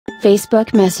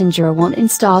Facebook Messenger won't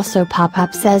install, so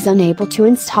pop-up says unable to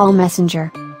install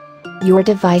Messenger. Your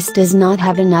device does not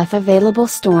have enough available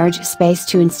storage space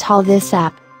to install this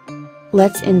app.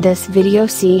 Let's in this video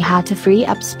see how to free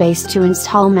up space to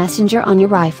install Messenger on your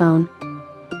iPhone.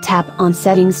 Tap on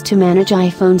Settings to manage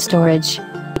iPhone storage.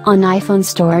 On iPhone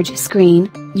storage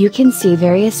screen, you can see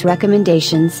various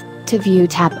recommendations. To view,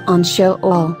 tap on Show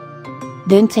All.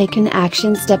 Then take an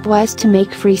action stepwise to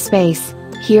make free space.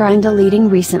 Here I'm deleting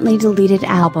recently deleted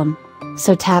album.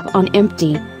 So tap on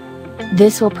Empty.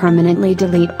 This will permanently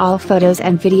delete all photos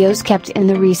and videos kept in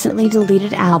the recently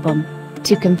deleted album.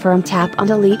 To confirm, tap on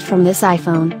Delete from this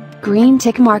iPhone. Green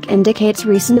tick mark indicates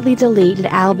recently deleted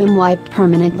album wiped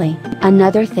permanently.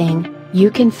 Another thing,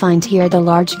 you can find here the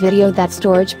large video that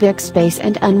storage big space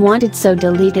and unwanted, so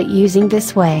delete it using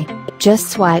this way.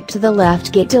 Just swipe to the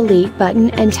left, get delete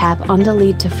button and tap on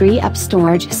delete to free up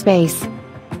storage space.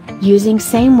 Using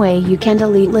same way you can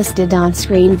delete listed on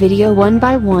screen video one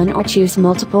by one, or choose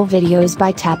multiple videos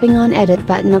by tapping on edit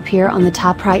button appear on the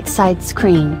top right side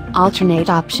screen. Alternate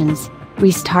options: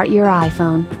 restart your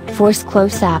iPhone, force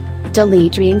close app,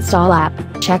 delete reinstall app,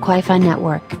 check Wi-Fi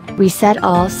network, reset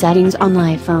all settings on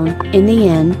iPhone. In the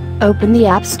end, open the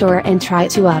App Store and try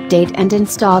to update and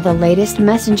install the latest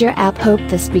Messenger app. Hope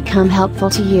this become helpful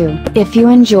to you. If you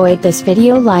enjoyed this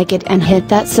video, like it and hit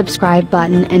that subscribe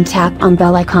button and tap on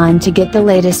bell icon to get the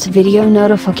latest video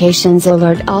notifications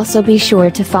alert. Also be sure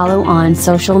to follow on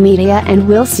social media, and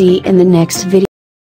we'll see in the next video.